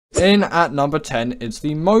In at number 10 is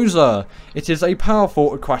the Mosa. It is a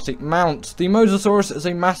powerful aquatic mount. The Mosasaurus is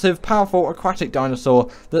a massive, powerful aquatic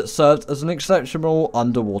dinosaur that serves as an exceptional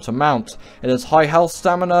underwater mount. It has high health,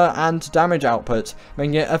 stamina, and damage output,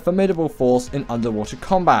 making it a formidable force in underwater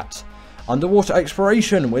combat. Underwater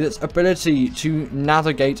exploration. With its ability to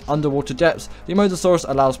navigate underwater depths, the Mosasaurus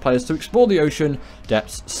allows players to explore the ocean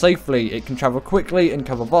depths safely. It can travel quickly and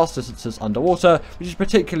cover vast distances underwater, which is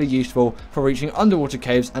particularly useful for reaching underwater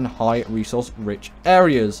caves and high resource rich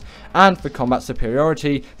areas. And for combat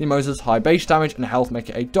superiority, the Mosa's high base damage and health make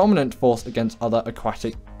it a dominant force against other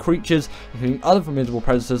aquatic creatures, including other formidable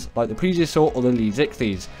predators like the plesiosaur or the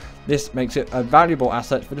Lezichthyes. This makes it a valuable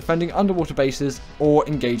asset for defending underwater bases or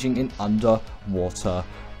engaging in underwater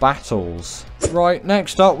battles. Right,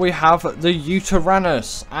 next up we have the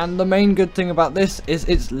Yutyrannus, and the main good thing about this is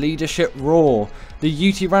its leadership roar. The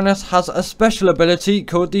Yutyrannus has a special ability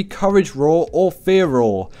called the Courage Roar or Fear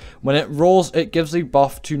Roar. When it roars, it gives a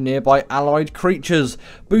buff to nearby allied creatures,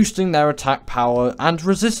 boosting their attack power and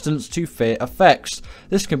resistance to fear effects.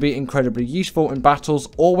 This can be incredibly useful in battles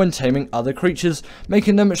or when taming other creatures,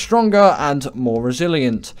 making them stronger and more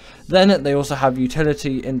resilient. Then they also have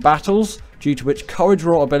utility in battles, due to which Courage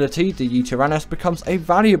Roar ability, the Yutyrannus becomes a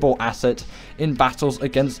valuable asset in battles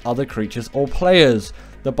against other creatures or players.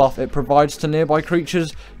 The buff it provides to nearby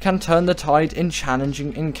creatures can turn the tide in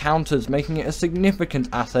challenging encounters, making it a significant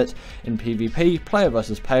asset in PvP, player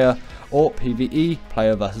versus player, or PvE,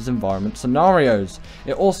 player versus environment scenarios.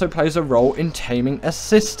 It also plays a role in taming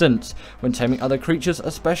assistance. When taming other creatures,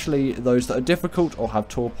 especially those that are difficult or have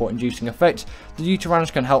torpor-inducing effects, the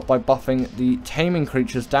Yutyrannus can help by buffing the taming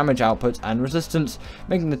creature's damage output and resistance,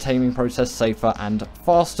 making the taming process safer and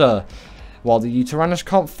faster. While the Yutyrannus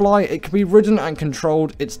can't fly, it can be ridden and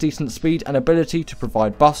controlled. Its decent speed and ability to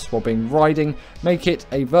provide buffs while being riding make it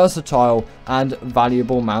a versatile and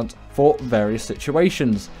valuable mount for various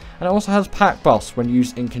situations. And it also has pack buffs. When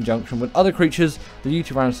used in conjunction with other creatures, the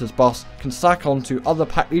Yutyrannus' buffs can stack onto other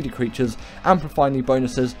pack leader creatures, amplifying the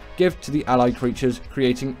bonuses give to the allied creatures,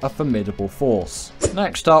 creating a formidable force.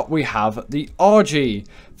 Next up we have the Argy.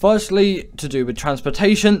 Firstly, to do with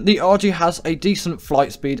transportation, the Argy has a decent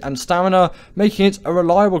flight speed and stamina, making it a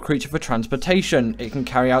reliable creature for transportation. It can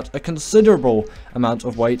carry out a considerable amount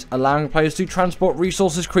of weight, allowing players to transport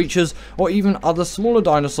resources, creatures, or even other smaller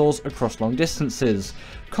dinosaurs across long distances.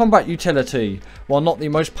 Combat utility. While not the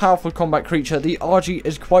most powerful combat creature, the Argy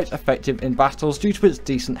is quite effective in battles due to its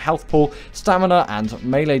decent health pool, stamina, and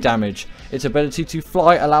melee damage. Its ability to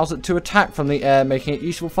fly allows it to attack from the air, making it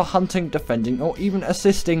useful for hunting, defending, or even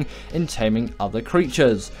assisting in taming other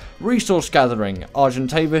creatures. Resource gathering.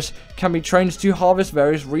 Argentavis can be trained to harvest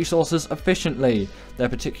various resources efficiently. They're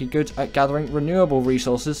particularly good at gathering renewable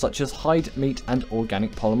resources such as hide, meat, and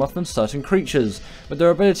organic polymer from certain creatures. With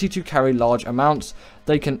their ability to carry large amounts,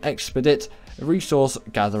 they can expedite resource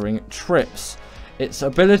gathering trips. Its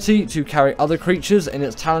ability to carry other creatures in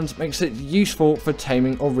its talons makes it useful for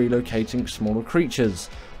taming or relocating smaller creatures.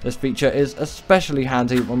 This feature is especially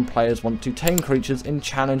handy when players want to tame creatures in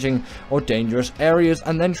challenging or dangerous areas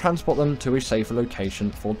and then transport them to a safer location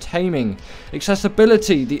for taming.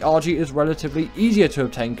 Accessibility. The Argy is relatively easier to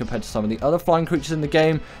obtain compared to some of the other flying creatures in the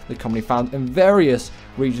game. They're commonly found in various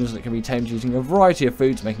regions that can be tamed using a variety of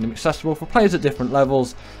foods, making them accessible for players at different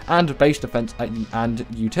levels. And base defense and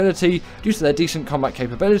utility. Due to their decent combat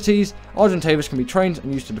capabilities, Argentavis can be trained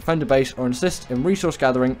and used to defend a base or assist in resource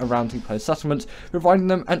gathering around the player's settlement, providing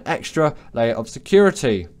them an extra layer of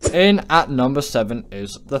security. In at number 7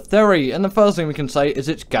 is the Theray, and the first thing we can say is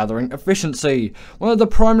its gathering efficiency. One of the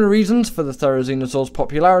primary reasons for the Therizinosaur's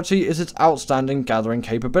popularity is its outstanding gathering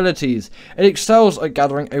capabilities. It excels at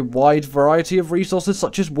gathering a wide variety of resources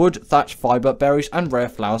such as wood, thatch, fiber, berries, and rare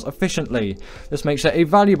flowers efficiently. This makes it a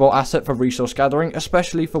valuable asset for resource gathering,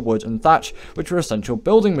 especially for wood and thatch, which are essential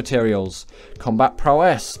building materials. Combat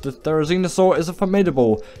prowess. The Therizinosaur is a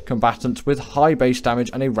formidable combatant with high base damage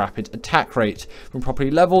and a rapid attack rate. When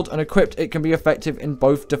properly leveled and equipped, it can be effective in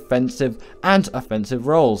both defensive and offensive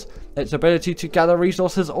roles. Its ability to gather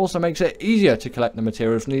resources also makes it easier to collect the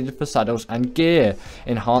materials needed for saddles and gear,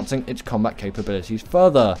 enhancing its combat capabilities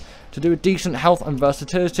further. To do with decent health and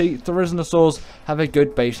versatility, Therizinosaurs have a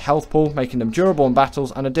good base health pool, making them durable in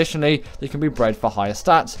battles, and additionally, they can be bred for higher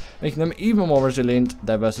stats, making them even more resilient.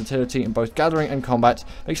 Their versatility in both gathering and combat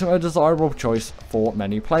makes them a desirable choice for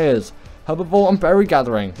many players. herbivore and berry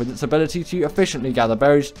gathering. With its ability to efficiently gather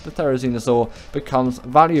berries, the Therizinosaur becomes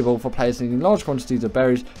valuable for players needing large quantities of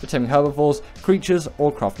berries for taming herbivores, creatures,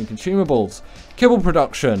 or crafting consumables. Kibble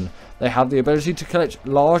production. They have the ability to collect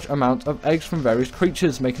large amounts of eggs from various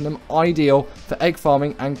creatures, making them ideal for egg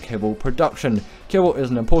farming and kibble production. Kibble is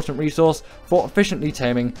an important resource for efficiently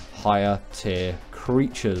taming higher tier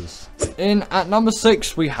creatures. In at number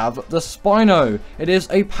 6 we have the Spino. It is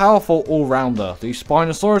a powerful all-rounder. The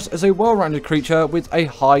Spinosaurus is a well-rounded creature with a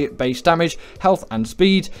high base damage, health and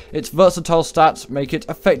speed. Its versatile stats make it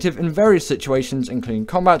effective in various situations including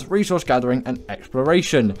combat, resource gathering and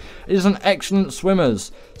exploration. It is an excellent swimmer.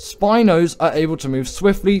 Spinos are able to move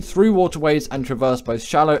swiftly through waterways and traverse both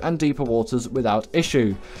shallow and deeper waters without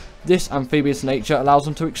issue. This amphibious nature allows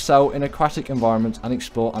them to excel in aquatic environments and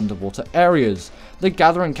explore underwater areas. The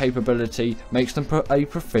gathering capability makes them a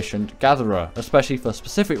proficient gatherer, especially for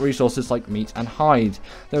specific resources like meat and hide.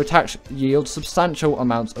 Their attacks yield substantial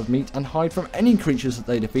amounts of meat and hide from any creatures that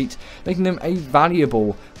they defeat, making them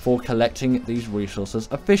valuable for collecting these resources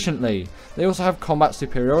efficiently. They also have combat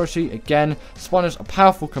superiority. Again, Spinos are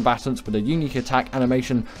powerful combatants with a unique attack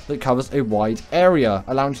animation that covers a wide area,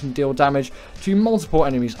 allowing them to deal damage to multiple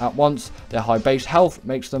enemies at once. Their high base health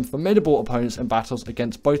makes them formidable opponents in battles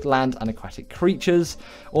against both land and aquatic creatures.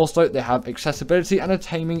 Also, they have accessibility and a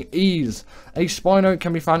taming ease. A Spino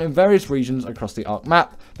can be found in various regions across the Ark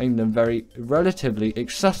map, making them very relatively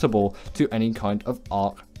accessible to any kind of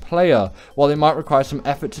Ark player. While they might require some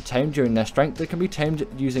effort to tame during their strength, they can be tamed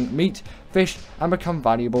using meat, fish, and become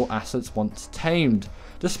valuable assets once tamed.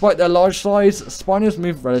 Despite their large size, Spinos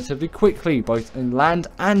move relatively quickly, both in land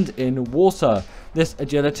and in water. This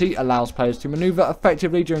agility allows players to maneuver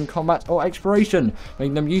effectively during combat or exploration,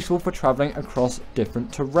 making them useful for traveling across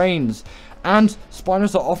different terrains. And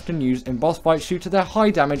Spinos are often used in boss fights due to their high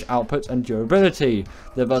damage output and durability.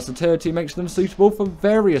 Their versatility makes them suitable for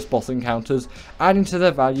various boss encounters, adding to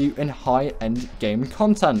their value in high-end game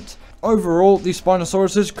content. Overall, the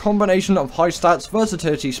Spinosaurus' combination of high stats,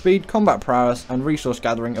 versatility, speed, combat prowess, and resource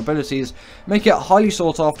gathering abilities make it highly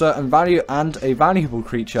sought after and a valuable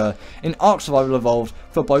creature in Ark Survival Evolved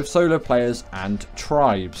for both solo players and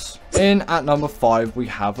tribes. In at number 5 we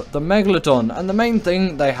have the Megalodon, and the main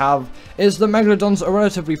thing they have is the Megalodons are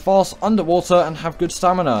relatively fast underwater and have good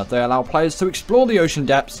stamina. They allow players to explore the ocean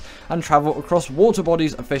depths and travel across water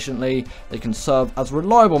bodies efficiently. They can serve as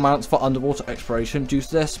reliable mounts for underwater exploration due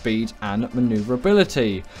to their speed and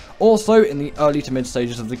maneuverability. Also, in the early to mid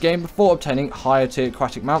stages of the game, before obtaining higher tier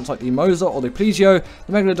aquatic mounts like the Mosa or the Plesio,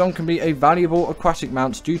 the Megalodon can be a valuable aquatic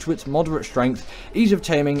mount due to its moderate strength, ease of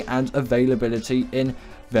taming, and availability in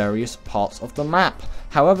various parts of the map.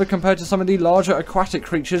 However, compared to some of the larger aquatic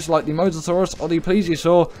creatures like the Mosasaurus or the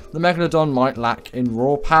Plesiosaur, the Megalodon might lack in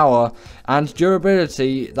raw power and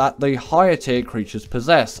durability that the higher tier creatures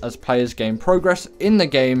possess. As players gain progress in the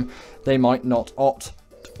game, they might not opt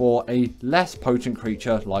for a less potent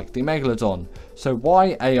creature like the Megalodon. So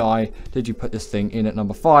why AI did you put this thing in at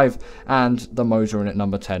number 5 and the Mosa in at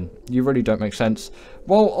number 10? You really don't make sense.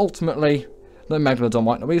 Well, ultimately, the Megalodon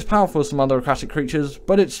might not be as powerful as some other aquatic creatures,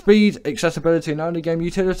 but its speed, accessibility, and early game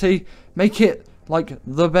utility make it like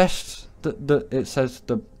the best. It says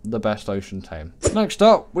the best ocean tame. Next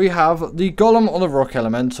up, we have the Golem or the Rock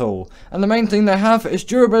Elemental, and the main thing they have is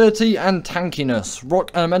durability and tankiness.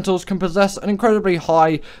 Rock Elementals can possess an incredibly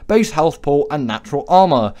high base health pool and natural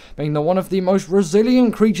armor, making them one of the most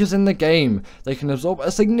resilient creatures in the game. They can absorb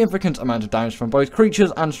a significant amount of damage from both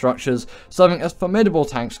creatures and structures, serving as formidable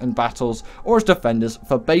tanks in battles or as defenders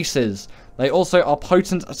for bases. They also are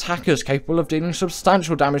potent attackers capable of dealing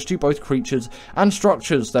substantial damage to both creatures and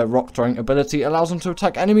structures. Their rock throwing ability allows them to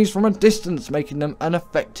attack enemies from a distance, making them an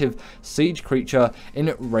effective siege creature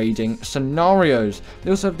in raiding scenarios. They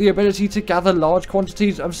also have the ability to gather large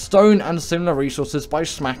quantities of stone and similar resources by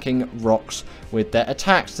smacking rocks with their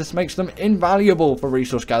attacks. This makes them invaluable for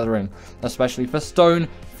resource gathering, especially for stone,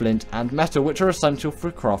 flint, and metal, which are essential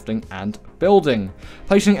for crafting and building.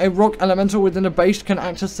 Placing a rock elemental within a base can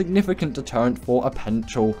act as a significant deterrent for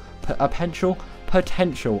potential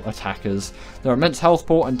attackers. Their immense health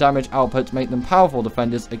pool and damage output make them powerful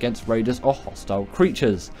defenders against raiders or hostile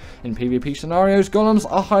creatures. In PvP scenarios, golems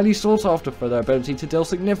are highly sought after for their ability to deal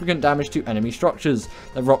significant damage to enemy structures.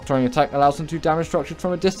 Their rock throwing attack allows them to damage structures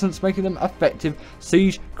from a distance, making them effective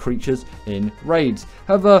siege creatures in raids.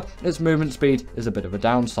 However, its movement speed is a bit of a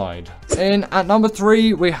downside. In at number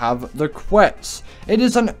 3, we have the Quetz. It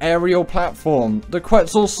is an aerial platform. The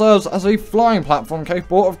Quetzal serves as a flying platform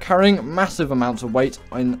capable of carrying massive amounts amount of weight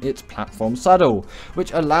in its platform saddle,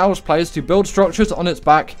 which allows players to build structures on its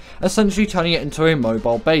back, essentially turning it into a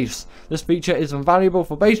mobile base. This feature is invaluable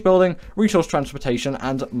for base building, resource transportation,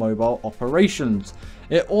 and mobile operations.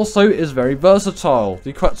 It also is very versatile.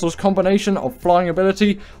 The Quetzal's combination of flying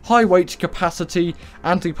ability, high weight capacity,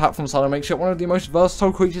 and the platform saddle makes it one of the most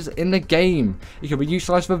versatile creatures in the game. It can be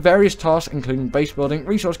utilized for various tasks including base building,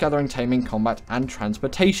 resource gathering, taming, combat, and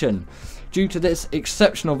transportation. Due to this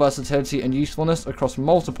exceptional versatility and usefulness across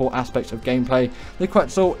multiple aspects of gameplay, the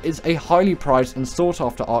Quetzal is a highly prized and sought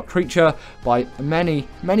after Ark creature by many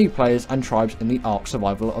players and tribes in the Ark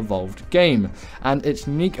Survival Evolved game, and its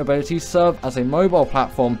unique abilities serve as a mobile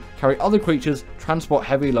platform, carry other creatures, transport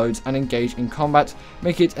heavy loads, and engage in combat,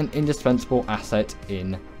 make it an indispensable asset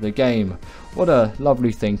in the game. What a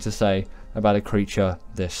lovely thing to say about a creature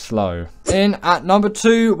this slow. In at number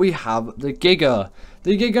 2 we have the Giga.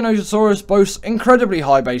 The Giganotosaurus boasts incredibly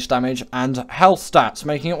high base damage and health stats,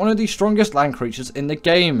 making it one of the strongest land creatures in the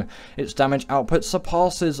game. Its damage output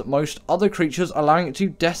surpasses most other creatures, allowing it to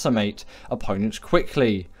decimate opponents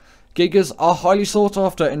quickly. Gigas are highly sought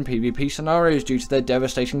after in PvP scenarios due to their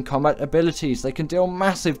devastating combat abilities. They can deal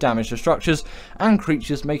massive damage to structures and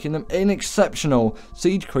creatures, making them an exceptional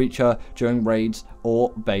siege creature during raids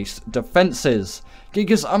or base defenses.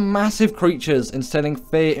 Gigas are massive creatures, instilling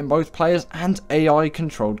fear in both players and AI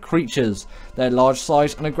controlled creatures. Their large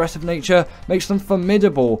size and aggressive nature makes them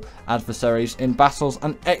formidable adversaries in battles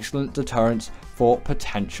and excellent deterrents for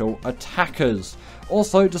potential attackers.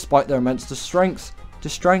 Also, despite their immense strength,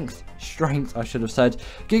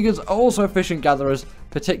 Gigas are also efficient gatherers,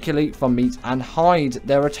 particularly for meat and hide.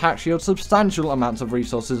 Their attacks yield substantial amounts of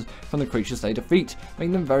resources from the creatures they defeat,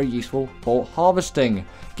 making them very useful for harvesting.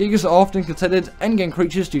 Gigas are often considered endgame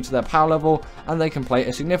creatures due to their power level, and they can play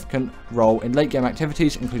a significant role in late game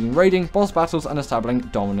activities including raiding, boss battles, and establishing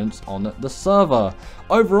dominance on the server.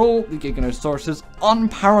 Overall, the Giganotosaurus'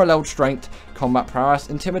 unparalleled strength, combat prowess,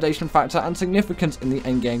 intimidation factor, and significance in the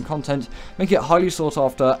endgame content make it highly sought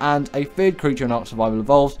after and a feared creature in Ark Survival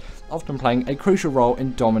Evolved, often playing a crucial role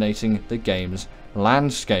in dominating the game's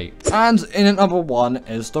landscape. And in at number 1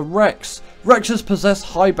 is the Rex. Rexes possess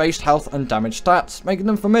high base health and damage stats, making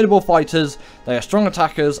them formidable fighters. They are strong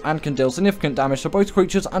attackers and can deal significant damage to both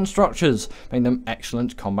creatures and structures, making them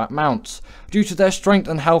excellent combat mounts. Due to their strength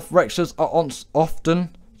and health, Rexes are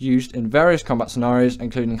often used in various combat scenarios,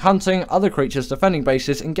 including hunting other creatures, defending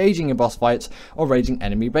bases, engaging in boss fights, or raiding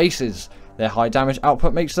enemy bases. Their high damage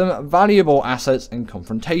output makes them valuable assets in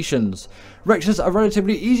confrontations. Rexes are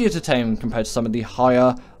relatively easier to tame compared to some of the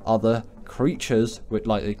higher other creatures,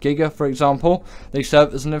 like the Giga for example. They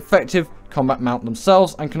serve as an effective combat mount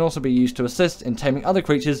themselves and can also be used to assist in taming other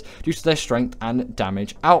creatures due to their strength and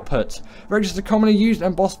damage output. Rexes are commonly used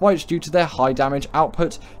in boss fights due to their high damage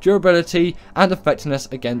output, durability, and effectiveness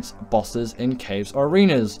against bosses in caves or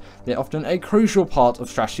arenas. They're often a crucial part of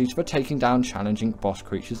strategies for taking down challenging boss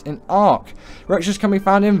creatures in Ark. Rexes can be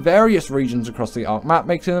found in various regions across the Ark map,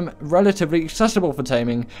 making them relatively accessible for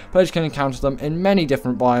taming. Players can encounter them in many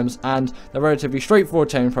different biomes, and the relatively straightforward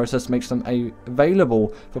taming process makes them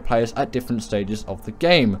available for players at different stages of the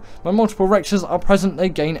game. When multiple Rexes are present, they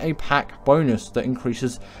gain a pack bonus that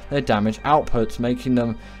increases their damage output, making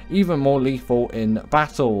them even more lethal in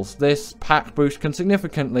battles. This pack boost can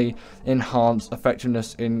significantly enhance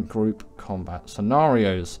effectiveness in group combat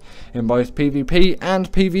scenarios. In both PvP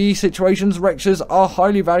and PvE situations, Rexes are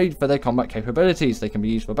highly valued for their combat capabilities. They can be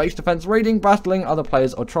used for base defense, raiding, battling other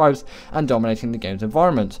players or tribes, and dominating the game's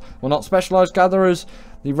environment. While not specialized gatherers,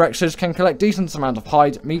 the Rexes can collect decent amount of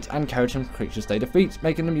hide, meat, and keratin from creatures they defeat,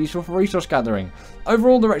 making them useful for resource gathering.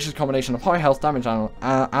 Overall, the Rexes' combination of high health, damage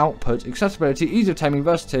output, accessibility, ease of taming,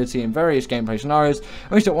 versatility in various gameplay scenarios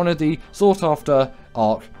makes it one of the sought after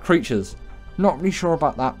Ark creatures. Not really sure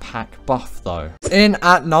about that pack buff though. In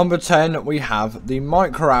at number 10 we have the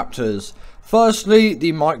Microraptors. Firstly,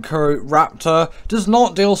 the Microraptor does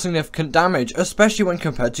not deal significant damage, especially when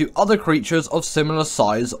compared to other creatures of similar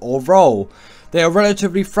size or role. They are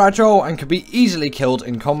relatively fragile and can be easily killed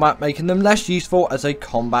in combat, making them less useful as a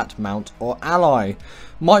combat mount or ally.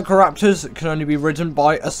 Microraptors can only be ridden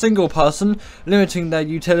by a single person, limiting their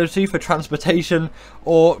utility for transportation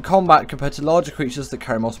or combat compared to larger creatures that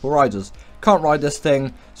carry multiple riders. Can't ride this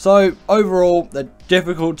thing, so overall they're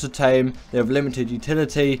difficult to tame, they have limited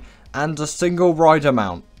utility, and a single rider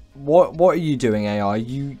mount. What are you doing, AI?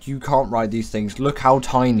 You can't ride these things. Look how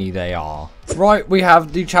tiny they are. Right, we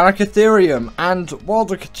have the Chalacatherium, and while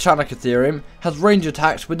the Chalacatherium has range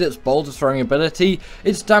attacks with its boulder throwing ability,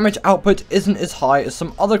 its damage output isn't as high as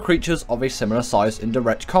some other creatures of a similar size in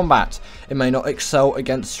direct combat. It may not excel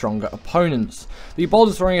against stronger opponents. The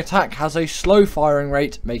boulder throwing attack has a slow firing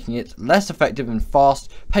rate, making it less effective in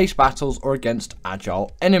fast-paced battles or against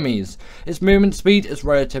agile enemies. Its movement speed is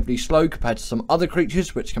relatively slow compared to some other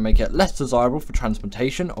creatures, which can make it less desirable for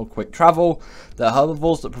transportation or quick travel. There are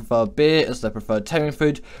herbivores that prefer beer as their preferred taming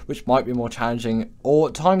food, which might be more challenging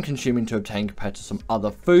or time-consuming to obtain compared to some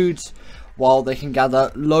other foods. While they can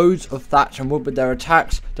gather loads of thatch and wood with their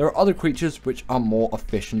attacks, there are other creatures which are more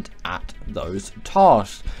efficient at those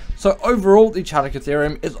tasks. So overall, the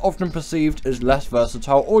Chalicoderium is often perceived as less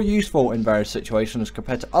versatile or useful in various situations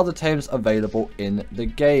compared to other tames available in the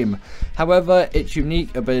game. However, its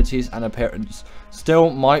unique abilities and appearance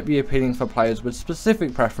still might be appealing for players with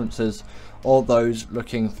specific preferences or those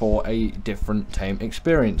looking for a different tame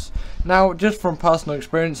experience. Now, just from personal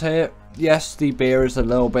experience here, yes, the beer is a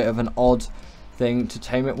little bit of an odd thing to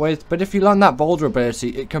tame it with, but if you learn that boulder ability,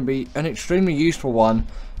 it can be an extremely useful one,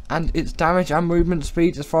 and its damage and movement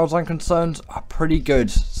speed, as far as I'm concerned, are pretty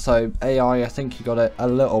good. So AI, I think you got it a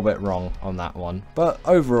little bit wrong on that one, but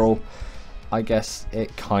overall, I guess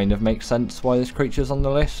it kind of makes sense why this creature's on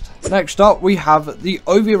the list. Next up, we have the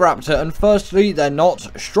Oviraptor, and firstly, they're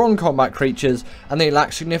not strong combat creatures, and they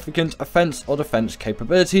lack significant offense or defense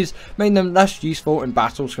capabilities, making them less useful in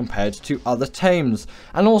battles compared to other tames.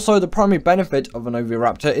 And also, the primary benefit of an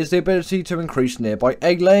Oviraptor is the ability to increase nearby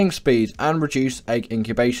egg laying speed and reduce egg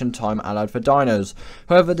incubation time allowed for dinos.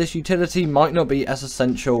 However, this utility might not be as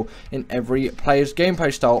essential in every player's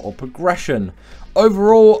gameplay style or progression.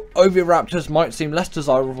 Overall, Oviraptors might seem less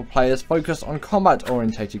desirable for players focused on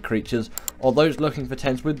combat-orientated creatures, or those looking for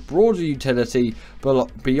tames with broader utility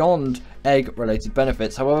beyond egg-related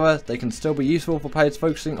benefits. However, they can still be useful for players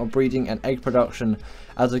focusing on breeding and egg production,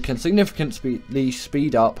 as it can significantly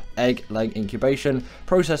speed up egg-laying incubation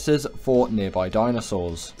processes for nearby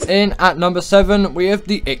dinosaurs. In at number 7, we have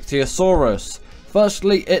the Ichthyosaurus.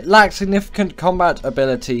 Firstly, it lacks significant combat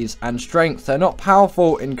abilities and strength. They're not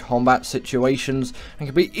powerful in combat situations and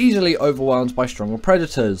can be easily overwhelmed by stronger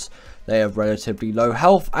predators. They have relatively low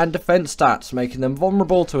health and defense stats, making them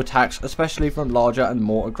vulnerable to attacks, especially from larger and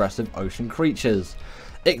more aggressive ocean creatures.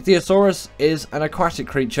 Ichthyosaurus is an aquatic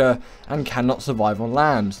creature and cannot survive on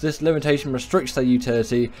land. This limitation restricts their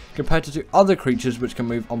utility compared to other creatures which can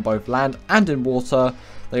move on both land and in water.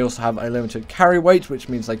 They also have a limited carry weight, which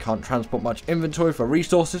means they can't transport much inventory for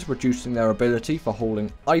resources, reducing their ability for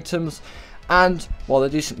hauling items. And while they're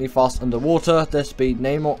decently fast underwater, their speed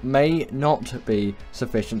may not be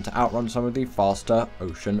sufficient to outrun some of the faster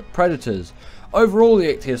ocean predators. Overall,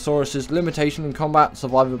 the Ichthyosaurus' limitation in combat,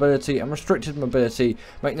 survivability, and restricted mobility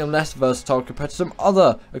make them less versatile compared to some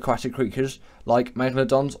other aquatic creatures like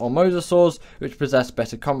megalodons or mosasaurs, which possess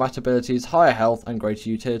better combat abilities, higher health, and greater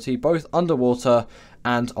utility both underwater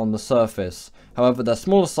and on the surface. However, their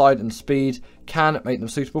smaller side and speed can make them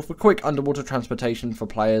suitable for quick underwater transportation for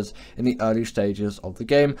players in the early stages of the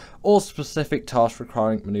game, or specific tasks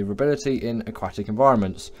requiring maneuverability in aquatic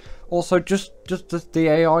environments. Also, just does the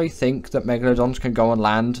AI think that megalodons can go on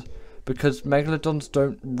land? Because megalodons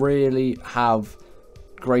don't really have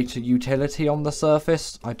greater utility on the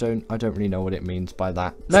surface. I don't really know what it means by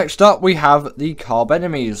that. Next up, we have the carb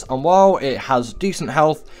enemies, and while it has decent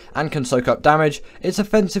health and can soak up damage, its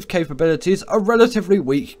offensive capabilities are relatively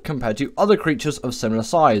weak compared to other creatures of similar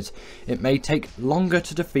size. It may take longer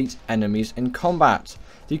to defeat enemies in combat.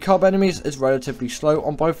 The carb enemies is relatively slow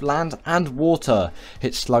on both land and water.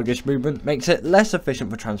 Its sluggish movement makes it less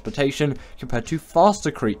efficient for transportation compared to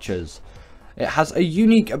faster creatures. It has a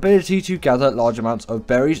unique ability to gather large amounts of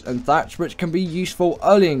berries and thatch, which can be useful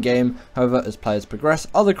early in game. However, as players progress,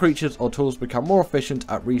 other creatures or tools become more efficient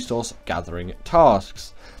at resource gathering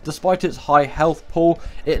tasks. Despite its high health pool,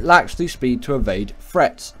 it lacks the speed to evade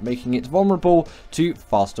threats, making it vulnerable to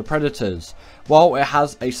faster predators. While it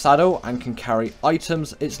has a saddle and can carry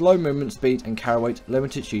items, its low movement speed and carry weight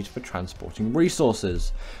limit its use for transporting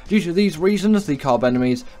resources. Due to these reasons, the carb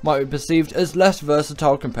enemies might be perceived as less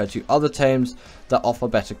versatile compared to other tames that offer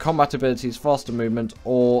better combat abilities, faster movement,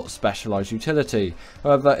 or specialized utility.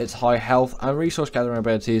 However, its high health and resource gathering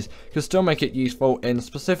abilities can still make it useful in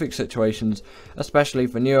specific situations, especially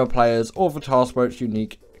for newer players or for tasks where its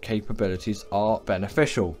unique capabilities are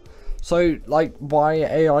beneficial. So, like, why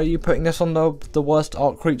are you putting this on the worst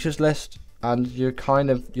art creatures list? And you're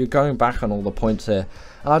going back on all the points here.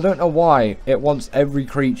 And I don't know why it wants every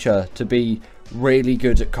creature to be really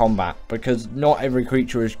good at combat, because not every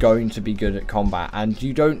creature is going to be good at combat, and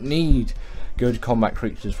you don't need good combat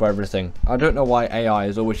creatures for everything. I don't know why AI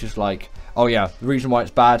is always just like, oh yeah, the reason why it's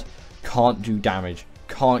bad, can't do damage,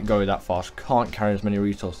 can't go that fast, can't carry as many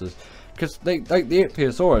resources. Because like the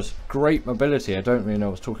Ichthyosaurus, great mobility, I don't really know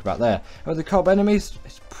what I was talking about there. And with the Cob enemies,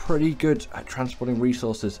 it's pretty good at transporting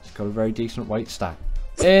resources, it's got a very decent weight stat.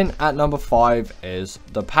 In at number 5 is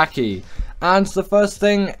the Paki. And the first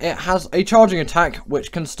thing, it has a charging attack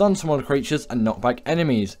which can stun smaller creatures and knock back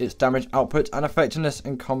enemies. Its damage output and effectiveness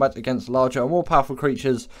in combat against larger and more powerful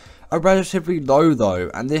creatures are relatively low though,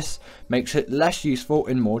 and this makes it less useful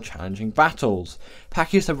in more challenging battles.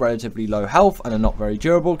 Pakis have relatively low health and are not very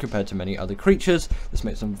durable compared to many other creatures. This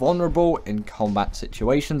makes them vulnerable in combat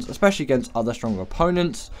situations, especially against other stronger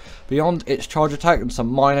opponents. Beyond its charge attack and some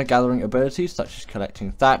minor gathering abilities such as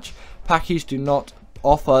collecting thatch, Pakis do not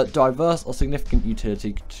offer diverse or significant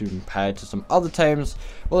utility compared to some other tames.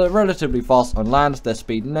 While they're relatively fast on land, their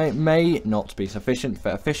speed may not be sufficient for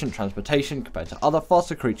efficient transportation compared to other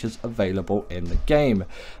faster creatures available in the game.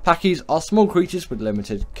 Pakis are small creatures with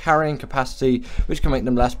limited carrying capacity, which can make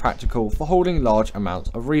them less practical for holding large amounts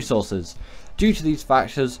of resources. Due to these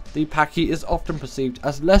factors, the Paki is often perceived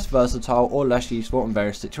as less versatile or less useful in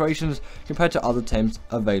various situations compared to other tames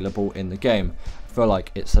available in the game. I feel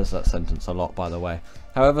like it says that sentence a lot, by the way.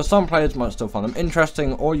 However, some players might still find them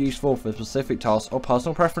interesting or useful for specific tasks or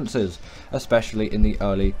personal preferences, especially in the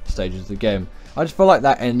early stages of the game. I just feel like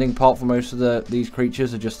that ending part for most of these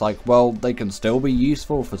creatures are just like, well, they can still be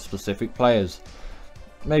useful for specific players.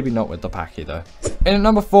 Maybe not with the Paki though. In at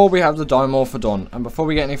number 4 we have the Dimorphodon, and before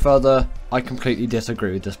we get any further, I completely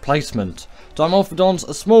disagree with this placement. Dimorphodons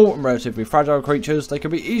are small and relatively fragile creatures. They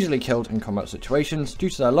can be easily killed in combat situations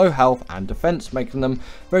due to their low health and defense, making them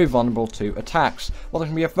very vulnerable to attacks. While they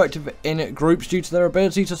can be effective in groups due to their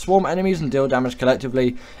ability to swarm enemies and deal damage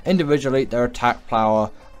collectively, individually their attack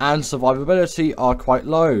power and survivability are quite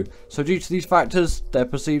low. So due to these factors, they're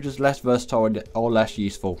perceived as less versatile or less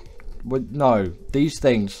useful. No, these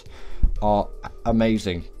things are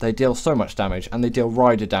amazing. They deal so much damage, and they deal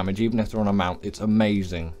rider damage even if they're on a mount. It's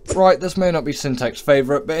amazing. Right, this may not be Syntech's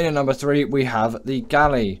favourite, but in at number 3 we have the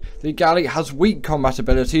Galley. The Galley has weak combat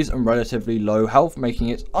abilities and relatively low health, making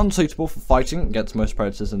it unsuitable for fighting against most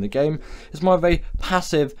predators in the game. It's more of a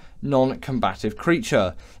passive, non-combative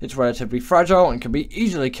creature. It's relatively fragile and can be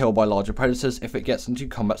easily killed by larger predators if it gets into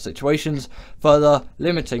combat situations, further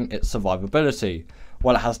limiting its survivability.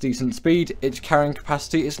 While it has decent speed, its carrying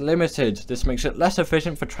capacity is limited. This makes it less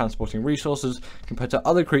efficient for transporting resources compared to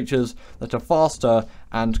other creatures that are faster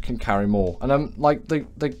and can carry more. And like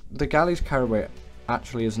the Galley's carry weight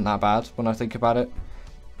actually isn't that bad when I think about it.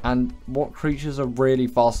 And what creatures are really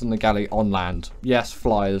faster than the Galley on land? Yes,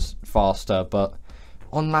 flyers faster, but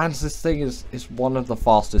on land this thing is one of the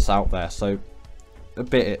fastest out there, so a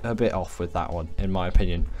bit off with that one, in my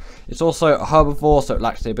opinion. It's also a herbivore, so it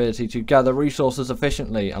lacks the ability to gather resources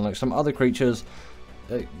efficiently, unlike some other creatures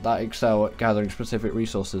that excel at gathering specific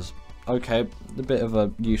resources. Okay, a bit of a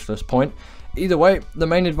useless point. Either way, the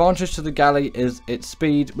main advantage to the Galley is its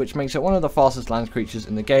speed, which makes it one of the fastest land creatures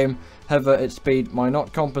in the game. However, its speed might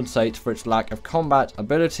not compensate for its lack of combat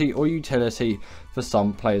ability or utility for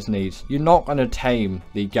some players' needs. You're not going to tame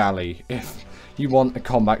the Galley if you want a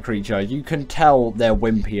combat creature. You can tell they're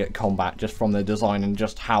wimpy at combat just from their design and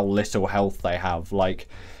just how little health they have. Like,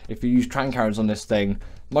 if you use trank arrows on this thing,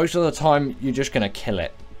 most of the time you're just going to kill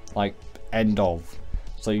it. Like, end of.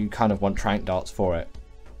 So you kind of want trank darts for it.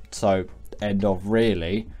 So, end of,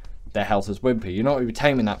 really. Their health is wimpy. You're not even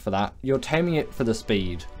taming that for that. You're taming it for the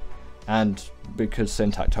speed. And because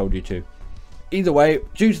Syntech told you to. Either way,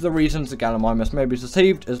 due to the reasons, the Gallimimus may be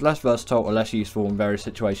perceived as less versatile or less useful in various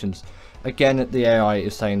situations. Again, the AI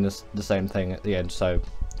is saying the same thing at the end, so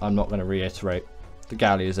I'm not going to reiterate. The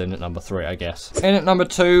Galley is in at number 3, I guess. In at number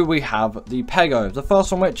 2, we have the Pego. The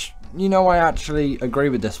first one which, you know, I actually agree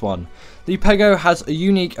with this one. The Pego has a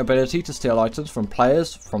unique ability to steal items from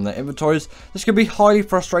players from their inventories. This can be highly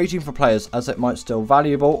frustrating for players as it might steal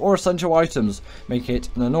valuable or essential items, making it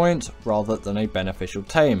an annoyance rather than a beneficial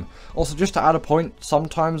tame. Also, just to add a point,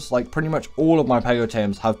 sometimes, like pretty much all of my Pego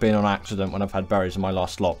tames have been on accident when I've had berries in my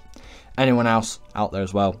last slot. Anyone else out there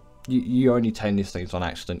as well? You only tame these things on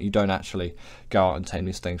accident. You don't actually go out and tame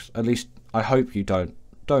these things. At least, I hope you don't.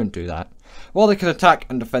 Don't do that. While they can attack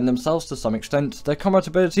and defend themselves to some extent, their combat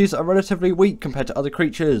abilities are relatively weak compared to other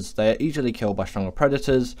creatures. They are easily killed by stronger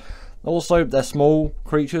predators. Also, they're small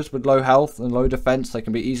creatures with low health and low defense. They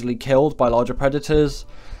can be easily killed by larger predators.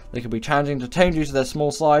 They can be challenging to tame due to their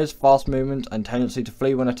small size, fast movement, and tendency to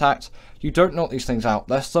flee when attacked. You don't knock these things out.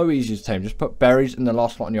 They're so easy to tame. Just put berries in the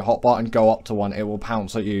last slot on your hotbar and go up to one. It will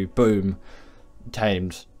pounce at you. Boom.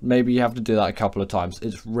 tamed. Maybe you have to do that a couple of times.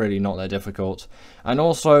 It's really not that difficult. And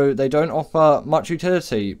also, they don't offer much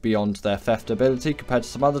utility beyond their theft ability compared to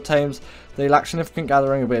some other tames. They lack significant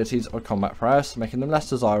gathering abilities or combat prowess, making them less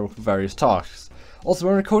desirable for various tasks. Also,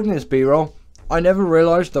 when recording this B-roll, I never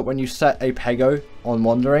realised that when you set a Pego on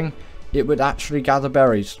Wandering, it would actually gather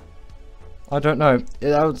berries. I don't know.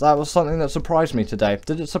 That was something that surprised me today.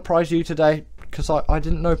 Did it surprise you today? Because I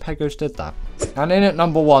didn't know Pegos did that. And in at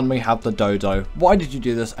number 1 we have the Dodo. Why did you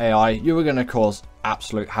do this, AI? You were going to cause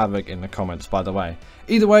absolute havoc in the comments, by the way.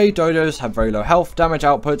 Either way, Dodos have very low health, damage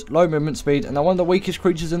output, low movement speed, and they're one of the weakest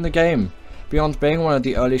creatures in the game. Beyond being one of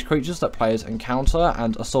the earliest creatures that players encounter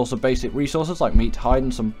and a source of basic resources like meat, hide,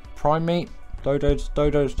 and some prime meat,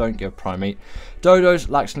 Dodos don't give prime meat. Dodos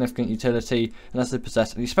lack significant utility unless they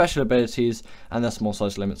possess any special abilities, and their small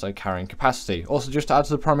size limits their carrying capacity. Also, just to add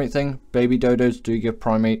to the prime meat thing, baby Dodos do give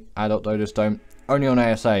prime meat, adult Dodos don't. Only on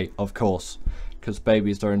ASA, of course, because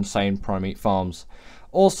babies are insane prime meat farms.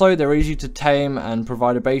 Also, they're easy to tame and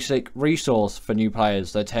provide a basic resource for new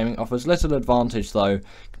players. Their taming offers little advantage though,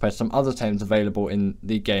 compared to some other tames available in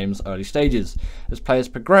the game's early stages. As players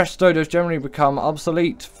progress, Dodos generally become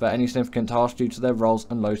obsolete for any significant task due to their roles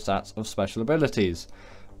and low stats of special abilities.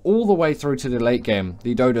 All the way through to the late game,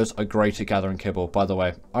 the Dodos are great at gathering kibble, by the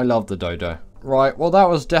way. I love the Dodo. Right, well that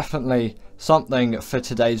was definitely something for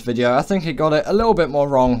today's video. I think it got it a little bit more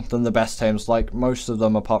wrong than the best tames, like most of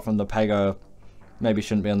them apart from the Pego. Maybe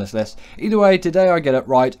shouldn't be on this list. Either way, today I get it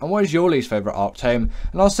right. And what is your least favourite arc tame?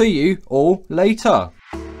 And I'll see you all later.